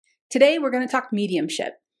Today, we're going to talk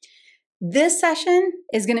mediumship. This session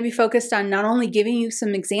is going to be focused on not only giving you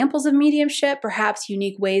some examples of mediumship, perhaps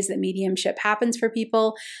unique ways that mediumship happens for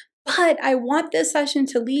people, but I want this session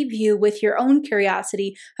to leave you with your own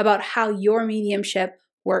curiosity about how your mediumship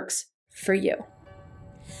works for you.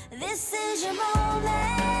 This is your moment.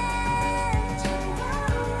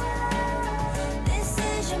 This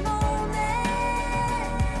is your moment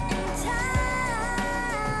in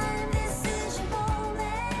time. This is your moment.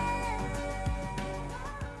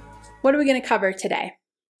 What are we going to cover today?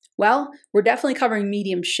 Well, we're definitely covering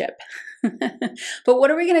mediumship. But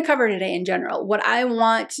what are we going to cover today in general? What I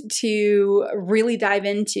want to really dive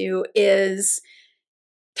into is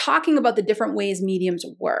talking about the different ways mediums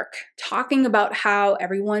work, talking about how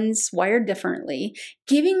everyone's wired differently,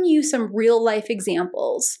 giving you some real life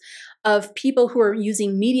examples of people who are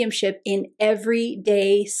using mediumship in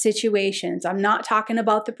everyday situations. I'm not talking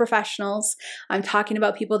about the professionals. I'm talking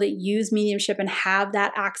about people that use mediumship and have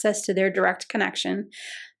that access to their direct connection.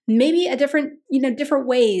 Maybe a different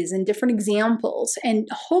ways and different examples. And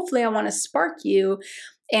hopefully I want to spark you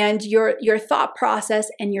and your thought process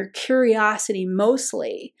and your curiosity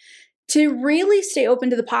mostly to really stay open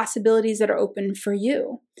to the possibilities that are open for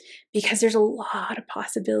you, because there's a lot of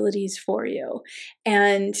possibilities for you.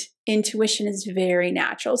 And intuition is very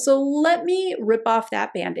natural. So let me rip off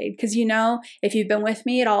that Band-Aid, because if you've been with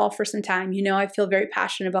me at all for some time, I feel very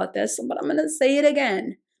passionate about this, but I'm going to say it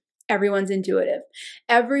again. Everyone's intuitive.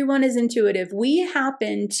 Everyone is intuitive. We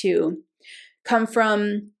happen to come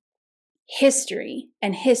from history,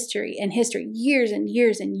 years and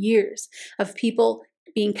years and years of people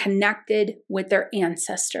being connected with their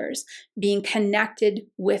ancestors, being connected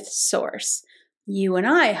with Source. You and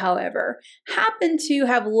I, however, happen to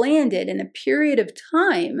have landed in a period of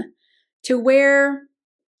time to where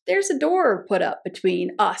there's a door put up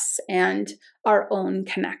between us and our own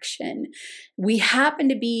connection. We happen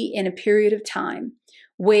to be in a period of time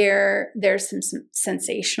where there's some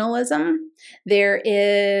sensationalism. There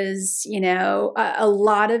is, a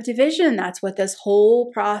lot of division. That's what this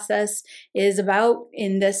whole process is about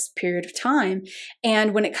in this period of time.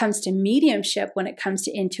 And when it comes to mediumship, when it comes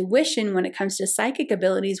to intuition, when it comes to psychic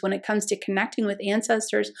abilities, when it comes to connecting with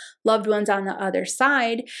ancestors, loved ones on the other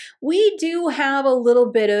side, we do have a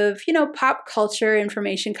little bit of, pop culture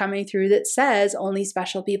information coming through that says only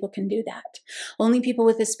special people can do that. Only people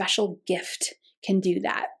with a special gift can do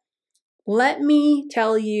that. Let me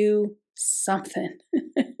tell you something.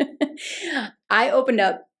 I opened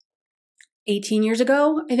up 18 years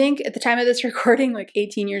ago, I think, at the time of this recording, like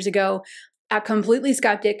 18 years ago, completely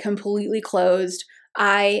skeptic, completely closed.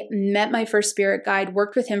 I met my first spirit guide,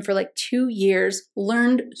 worked with him for like 2 years,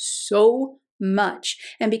 learned so much,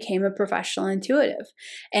 and became a professional intuitive.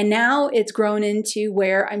 And now it's grown into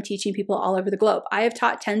where I'm teaching people all over the globe. I have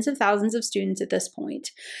taught tens of thousands of students at this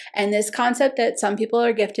point. And this concept that some people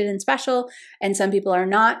are gifted and special and some people are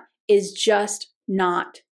not is just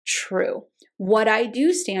not true. What I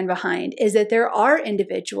do stand behind is that there are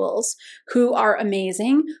individuals who are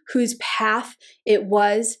amazing, whose path it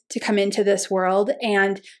was to come into this world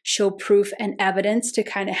and show proof and evidence to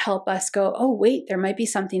kind of help us go, oh, wait, there might be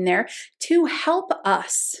something there, to help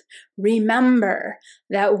us remember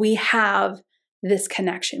that we have this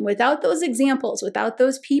connection. Without those examples, without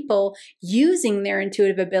those people using their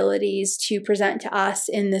intuitive abilities to present to us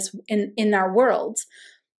in our worlds,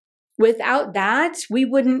 without that, we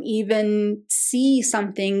wouldn't even see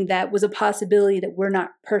something that was a possibility that we're not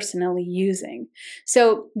personally using.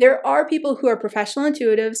 So there are people who are professional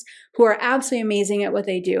intuitives who are absolutely amazing at what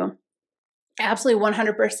they do. Absolutely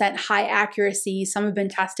 100% high accuracy. Some have been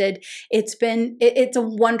tested. It's a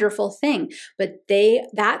wonderful thing, but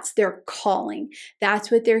that's their calling. That's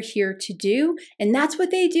what they're here to do. And that's what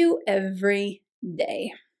they do every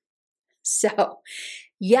day. So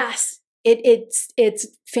yes, it's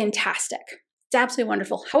fantastic. It's absolutely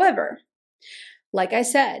wonderful. However, like I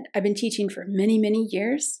said, I've been teaching for many, many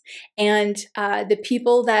years, and the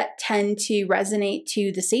people that tend to resonate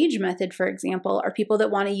to the SAGE method, for example, are people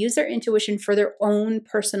that want to use their intuition for their own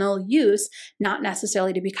personal use, not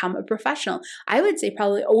necessarily to become a professional. I would say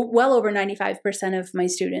probably well over 95% of my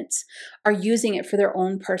students are using it for their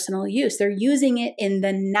own personal use. They're using it in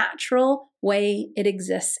the natural way it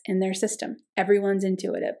exists in their system. Everyone's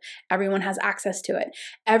intuitive. Everyone has access to it.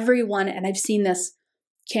 Everyone, and I've seen this,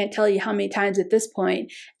 can't tell you how many times at this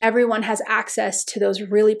point, everyone has access to those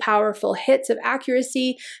really powerful hits of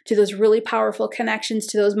accuracy, to those really powerful connections,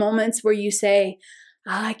 to those moments where you say,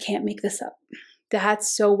 I can't make this up.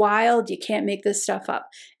 That's so wild. You can't make this stuff up.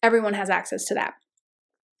 Everyone has access to that.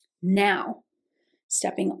 Now,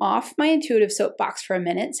 stepping off my intuitive soapbox for a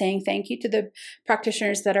minute, saying thank you to the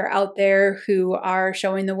practitioners that are out there who are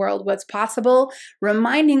showing the world what's possible,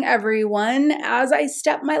 reminding everyone as I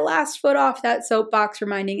step my last foot off that soapbox,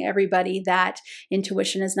 reminding everybody that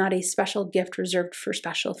intuition is not a special gift reserved for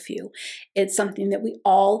special few. It's something that we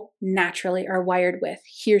all naturally are wired with.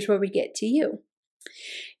 Here's where we get to you.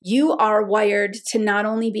 You are wired to not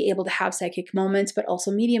only be able to have psychic moments, but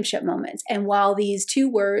also mediumship moments. And while these two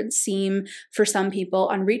words seem for some people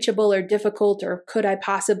unreachable or difficult, or could I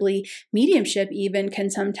possibly, mediumship even can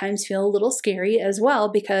sometimes feel a little scary as well,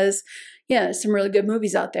 because yeah, there's some really good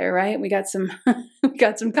movies out there, right? We got some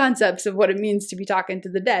concepts of what it means to be talking to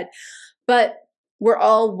the dead. But we're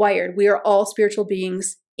all wired. We are all spiritual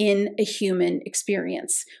beings in a human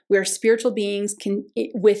experience. We're spiritual beings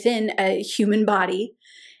within a human body,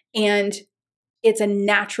 and it's a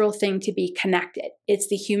natural thing to be connected. It's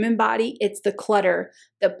the human body, it's the clutter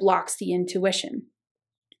that blocks the intuition.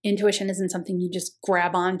 Intuition isn't something you just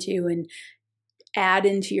grab onto and add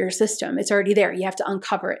into your system. It's already there. You have to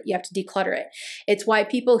uncover it. You have to declutter it. It's why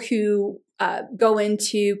people who go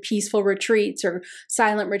into peaceful retreats or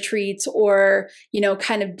silent retreats, or,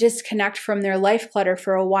 kind of disconnect from their life clutter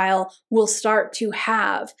for a while, will start to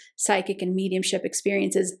have psychic and mediumship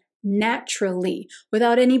experiences naturally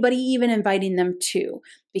without anybody even inviting them to,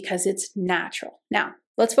 because it's natural. Now,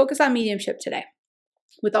 let's focus on mediumship today.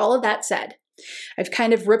 With all of that said, I've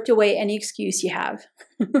kind of ripped away any excuse you have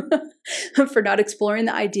for not exploring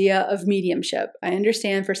the idea of mediumship. I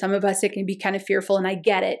understand for some of us it can be kind of fearful, and I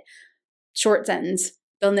get it. Short sentence,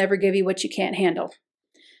 they'll never give you what you can't handle.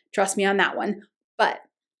 Trust me on that one. But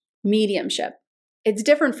mediumship, it's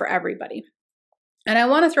different for everybody. And I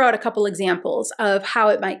want to throw out a couple examples of how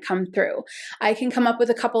it might come through. I can come up with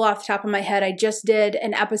a couple off the top of my head. I just did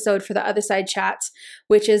an episode for the Other Side Chats,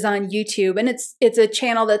 which is on YouTube, and it's a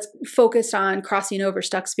channel that's focused on crossing over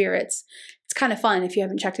stuck spirits. It's kind of fun. If you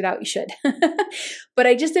haven't checked it out, you should. But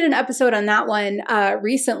I just did an episode on that one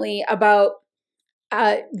recently about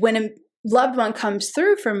when a loved one comes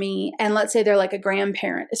through for me, and let's say they're like a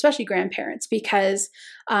grandparent, especially grandparents, because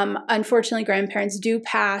unfortunately grandparents do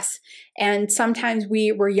pass, and sometimes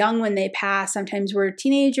we're young when they pass, sometimes we're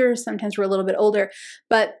teenagers, sometimes we're a little bit older,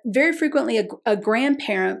 but very frequently a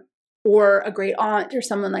grandparent or a great aunt or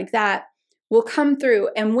someone like that will come through,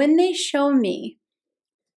 and when they show me,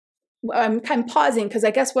 I'm pausing because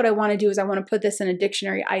I guess what I want to do is I want to put this in a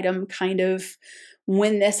dictionary item kind of.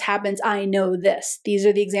 When this happens, I know this. These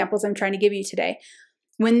are the examples I'm trying to give you today.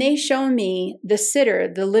 When they show me the sitter,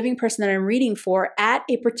 the living person that I'm reading for, at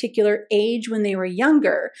a particular age when they were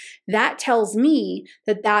younger, that tells me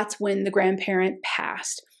that that's when the grandparent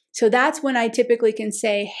passed. So that's when I typically can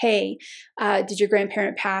say, hey, did your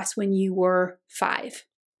grandparent pass when you were 5?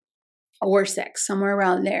 Or 6, somewhere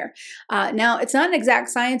around there. Now, it's not an exact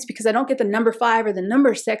science because I don't get the number 5 or the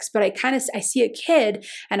number 6, but I see a kid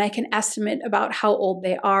and I can estimate about how old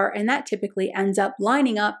they are, and that typically ends up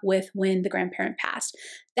lining up with when the grandparent passed.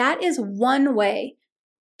 That is one way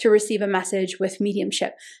to receive a message with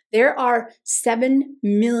mediumship. There are 7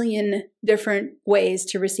 million different ways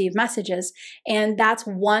to receive messages, and that's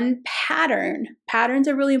one pattern. Pattern's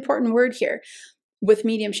a really important word here with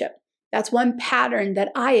mediumship. That's one pattern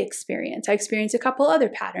that I experience. I experience a couple other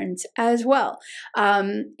patterns as well.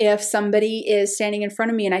 If somebody is standing in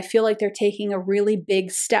front of me and I feel like they're taking a really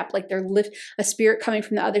big step, like a spirit coming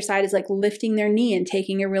from the other side is like lifting their knee and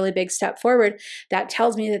taking a really big step forward, that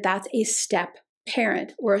tells me that that's a step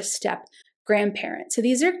parent or a step grandparent. So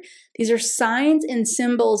these are signs and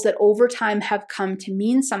symbols that over time have come to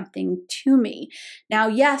mean something to me. Now,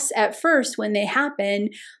 yes, at first when they happen,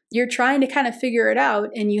 you're trying to kind of figure it out,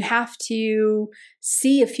 and you have to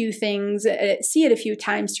see a few things, see it a few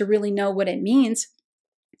times to really know what it means.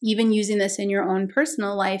 Even using this in your own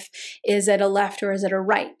personal life, is it a left or is it a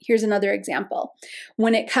right? Here's another example.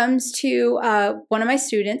 When it comes to one of my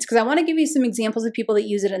students, because I want to give you some examples of people that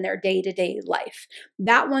use it in their day-to-day life.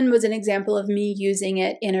 That one was an example of me using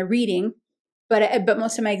it in a reading, but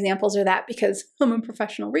most of my examples are that because I'm a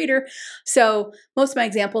professional reader. So most of my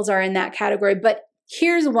examples are in that category. But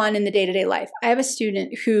here's one in the day-to-day life. I have a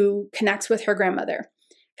student who connects with her grandmother.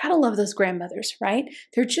 Gotta love those grandmothers, right?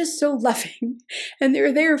 They're just so loving and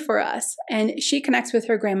they're there for us. And she connects with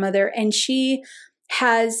her grandmother, and she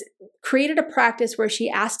has created a practice where she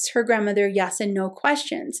asks her grandmother yes and no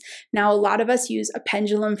questions. Now, a lot of us use a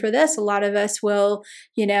pendulum for this. A lot of us will,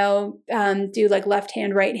 do like left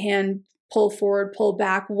hand, right hand, pull forward, pull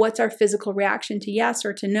back. What's our physical reaction to yes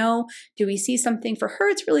or to no? Do we see something? For her,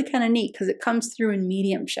 it's really kind of neat because it comes through in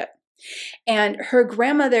mediumship. And her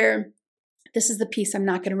grandmother This is the piece I'm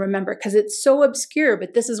not going to remember because it's so obscure,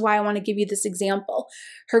 but this is why I want to give you this example.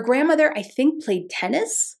 Her grandmother, I think, played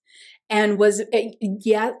tennis and was,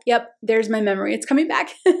 yep, there's my memory. It's coming back.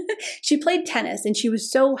 She played tennis and she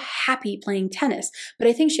was so happy playing tennis. But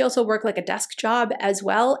I think she also worked like a desk job as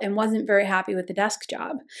well and wasn't very happy with the desk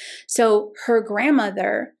job. So her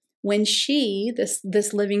grandmother, when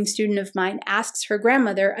this living student of mine, asks her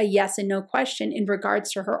grandmother a yes and no question in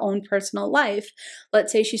regards to her own personal life,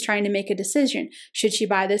 let's say she's trying to make a decision. Should she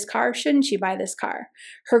buy this car? Shouldn't she buy this car?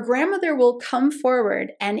 Her grandmother will come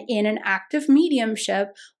forward and in an act of mediumship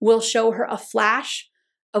will show her a flash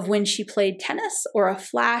of when she played tennis or a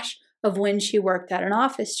flash of when she worked at an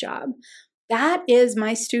office job. That is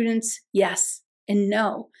my students' yes and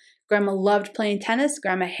no. Grandma loved playing tennis.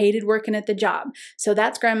 Grandma hated working at the job. So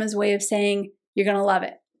that's Grandma's way of saying, you're going to love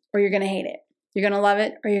it or you're going to hate it. You're going to love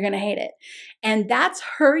it or you're going to hate it. And that's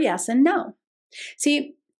her yes and no.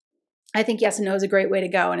 See, I think yes and no is a great way to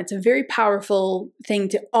go. And it's a very powerful thing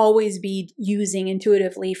to always be using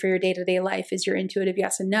intuitively for your day-to-day life is your intuitive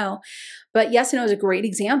yes and no. But yes and no is a great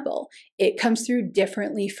example. It comes through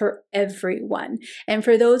differently for everyone. And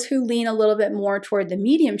for those who lean a little bit more toward the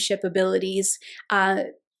mediumship abilities,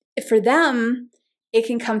 for them, it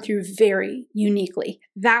can come through very uniquely.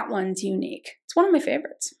 That one's unique. It's one of my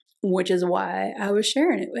favorites, which is why I was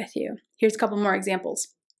sharing it with you. Here's a couple more examples.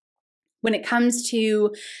 When it comes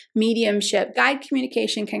to mediumship, guide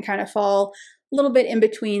communication can kind of fall a little bit in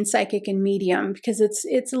between psychic and medium because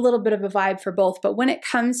it's a little bit of a vibe for both. But when it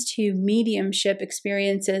comes to mediumship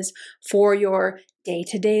experiences for your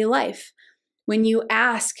day-to-day life, when you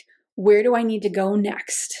ask, where do I need to go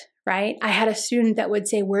next? Right? I had a student that would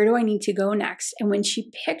say, where do I need to go next? And when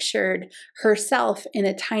she pictured herself in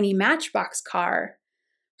a tiny Matchbox car,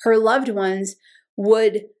 her loved ones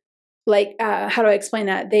would how do I explain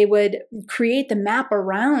that? They would create the map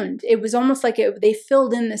around. It was almost like they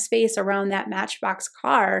filled in the space around that Matchbox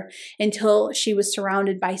car until she was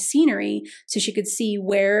surrounded by scenery so she could see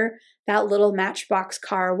where that little Matchbox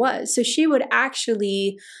car was. So she would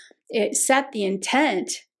actually set the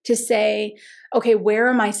intent to say, okay, where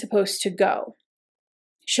am I supposed to go?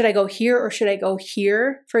 Should I go here or should I go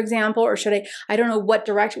here, for example? Or I don't know what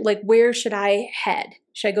direction, where should I head?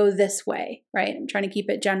 Should I go this way, right? I'm trying to keep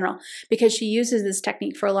it general because she uses this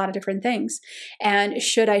technique for a lot of different things. And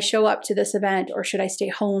should I show up to this event or should I stay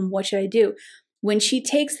home? What should I do? When she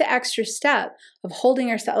takes the extra step of holding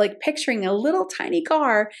herself, picturing a little tiny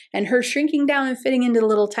car and her shrinking down and fitting into the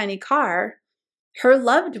little tiny car, her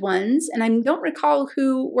loved ones, and I don't recall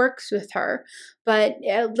who works with her, but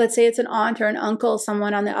let's say it's an aunt or an uncle,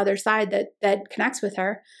 someone on the other side that connects with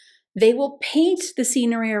her, they will paint the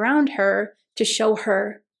scenery around her to show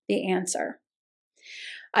her the answer.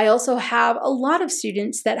 I also have a lot of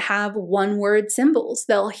students that have one-word symbols.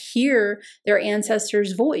 They'll hear their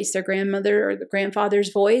ancestor's voice, their grandmother or the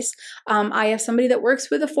grandfather's voice. I have somebody that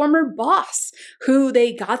works with a former boss who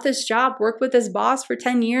they got this job, worked with this boss for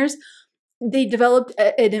 10 years. They developed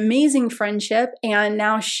an amazing friendship and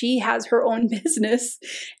now she has her own business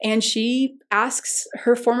and she asks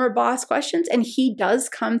her former boss questions and he does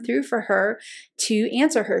come through for her to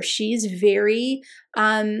answer her. She's very,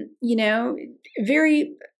 it's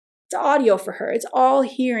audio for her. It's all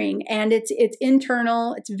hearing and it's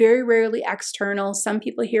internal. It's very rarely external. Some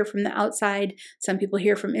people hear from the outside. Some people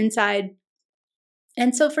hear from inside.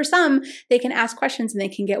 And so for some, they can ask questions and they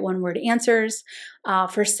can get one-word answers.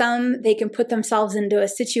 For some, they can put themselves into a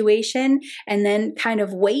situation and then kind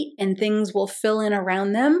of wait and things will fill in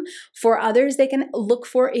around them. For others, they can look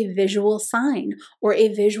for a visual sign or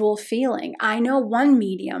a visual feeling. I know one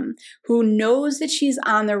medium who knows that she's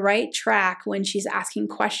on the right track when she's asking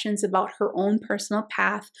questions about her own personal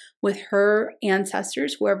path with her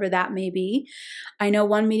ancestors, whoever that may be. I know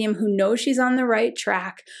one medium who knows she's on the right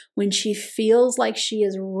track when she feels like she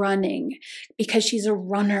is running because she's a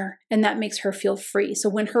runner and that makes her feel free. So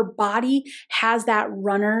when her body has that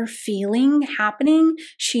runner feeling happening,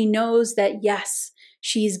 she knows that yes,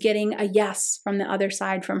 she's getting a yes from the other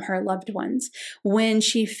side from her loved ones. When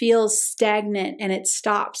she feels stagnant and it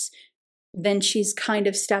stops, then she's kind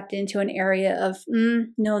of stepped into an area of,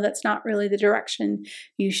 no, that's not really the direction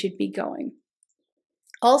you should be going.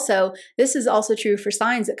 Also, this is also true for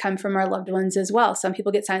signs that come from our loved ones as well. Some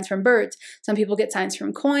people get signs from birds. Some people get signs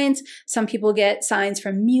from coins. Some people get signs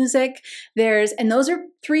from music. And those are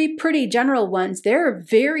three pretty general ones. There are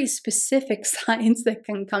very specific signs that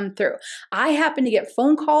can come through. I happen to get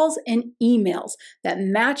phone calls and emails that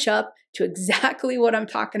match up to exactly what I'm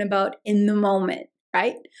talking about in the moment,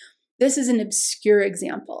 right? This is an obscure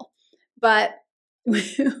example, but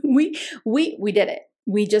we did it.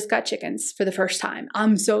 we just got chickens for the first time.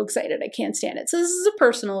 I'm so excited. I can't stand it. So this is a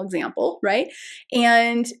personal example, right?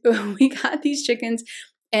 And we got these chickens,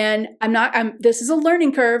 and this is a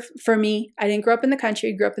learning curve for me. I didn't grow up in the country,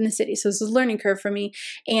 I grew up in the city. So this is a learning curve for me.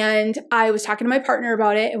 And I was talking to my partner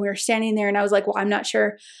about it, and we were standing there, and I was like, well, I'm not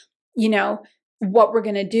sure, what we're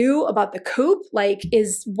going to do about the coop,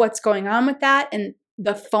 is what's going on with that. And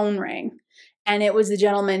the phone rang, and it was the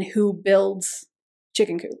gentleman who builds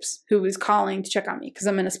chicken coops who was calling to check on me because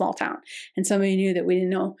I'm in a small town, and somebody knew that we didn't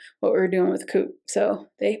know what we were doing with the coop. So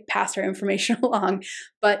they passed our information along,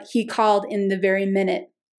 but he called in the very minute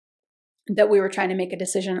that we were trying to make a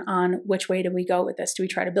decision on which way do we go with this. Do we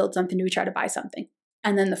try to build something? Do we try to buy something?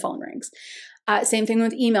 And then the phone rings. Same thing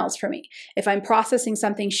with emails for me. If I'm processing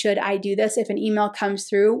something, should I do this? If an email comes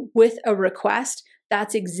through with a request,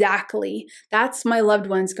 that's my loved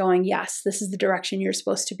ones going, yes, this is the direction you're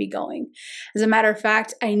supposed to be going. As a matter of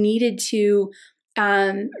fact, I needed to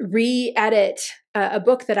re-edit a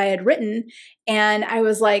book that I had written, and I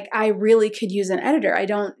was like, I really could use an editor. I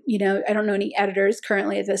don't know any editors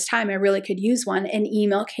currently at this time. I really could use one. An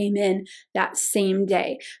email came in that same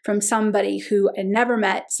day from somebody who I never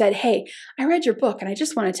met, said, hey, I read your book, and I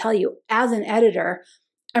just want to tell you, as an editor,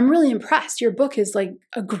 I'm really impressed. Your book is like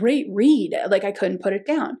a great read. I couldn't put it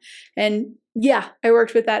down. And yeah, I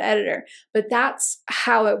worked with that editor, but that's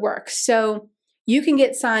how it works. So you can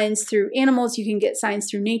get signs through animals. You can get signs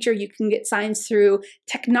through nature. You can get signs through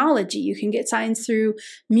technology. You can get signs through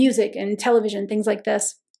music and television, things like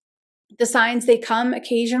this. The signs, they come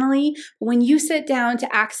occasionally. When you sit down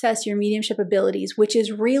to access your mediumship abilities, which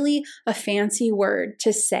is really a fancy word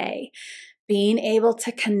to say, being able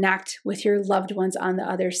to connect with your loved ones on the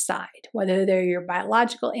other side, whether they're your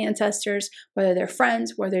biological ancestors, whether they're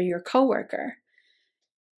friends, whether you're a coworker.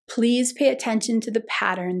 Please pay attention to the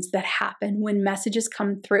patterns that happen when messages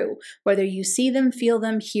come through, whether you see them, feel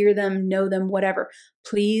them, hear them, know them, whatever.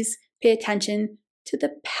 Please pay attention to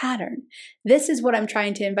the pattern. This is what I'm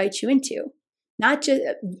trying to invite you into. Not just,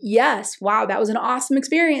 yes, wow, that was an awesome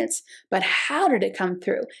experience, but how did it come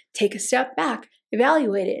through? Take a step back,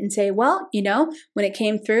 evaluate it, and say, well, when it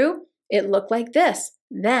came through, it looked like this.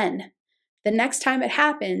 Then the next time it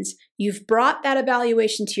happens, you've brought that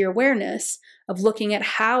evaluation to your awareness of looking at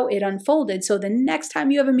how it unfolded. So the next time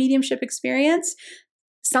you have a mediumship experience,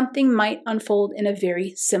 something might unfold in a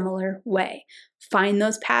very similar way. Find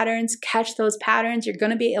those patterns, catch those patterns. You're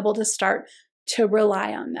going to be able to start to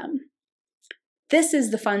rely on them. This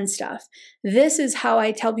is the fun stuff. This is why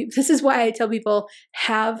I tell people,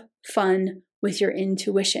 have fun with your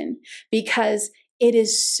intuition, because it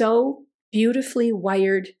is so beautifully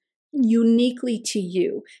wired uniquely to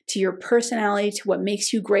you, to your personality, to what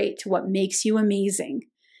makes you great, to what makes you amazing.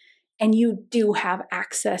 And you do have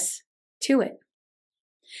access to it.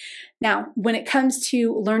 Now, when it comes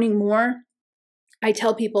to learning more, I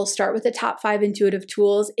tell people start with the top 5 intuitive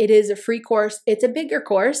tools. It is a free course. It's a bigger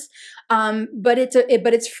course, but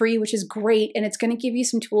it's free, which is great. And it's going to give you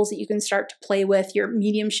some tools that you can start to play with, your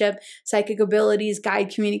mediumship, psychic abilities,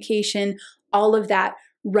 guide communication, all of that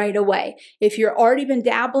right away. If you're already been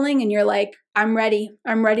dabbling and you're like, I'm ready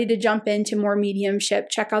to jump into more mediumship,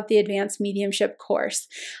 check out the advanced mediumship course.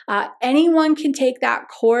 Anyone can take that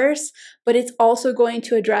course, but it's also going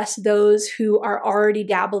to address those who are already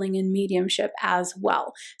dabbling in mediumship as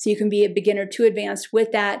well. So you can be a beginner to advanced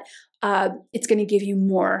with that. It's going to give you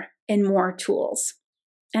more and more tools.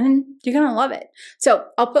 And you're going to love it. So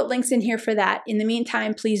I'll put links in here for that. In the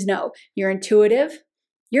meantime, please know you're intuitive.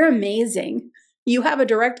 You're amazing. You have a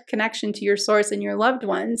direct connection to your source and your loved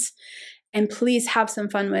ones, and please have some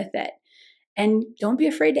fun with it. And don't be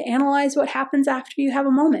afraid to analyze what happens after you have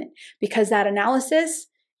a moment, because that analysis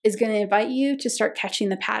is going to invite you to start catching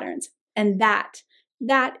the patterns. And that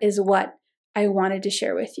is what I wanted to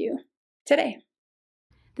share with you today.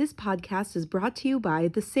 This podcast is brought to you by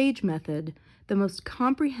the SAGE Method, the most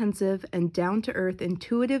comprehensive and down-to-earth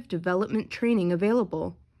intuitive development training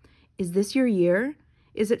available. Is this your year?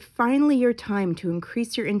 Is it finally your time to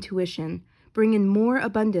increase your intuition, bring in more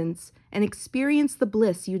abundance, and experience the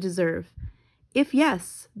bliss you deserve? If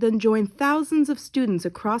yes, then join thousands of students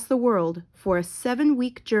across the world for a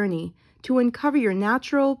 7-week journey to uncover your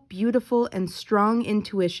natural, beautiful, and strong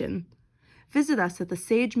intuition. Visit us at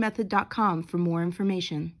thesagemethod.com for more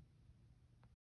information.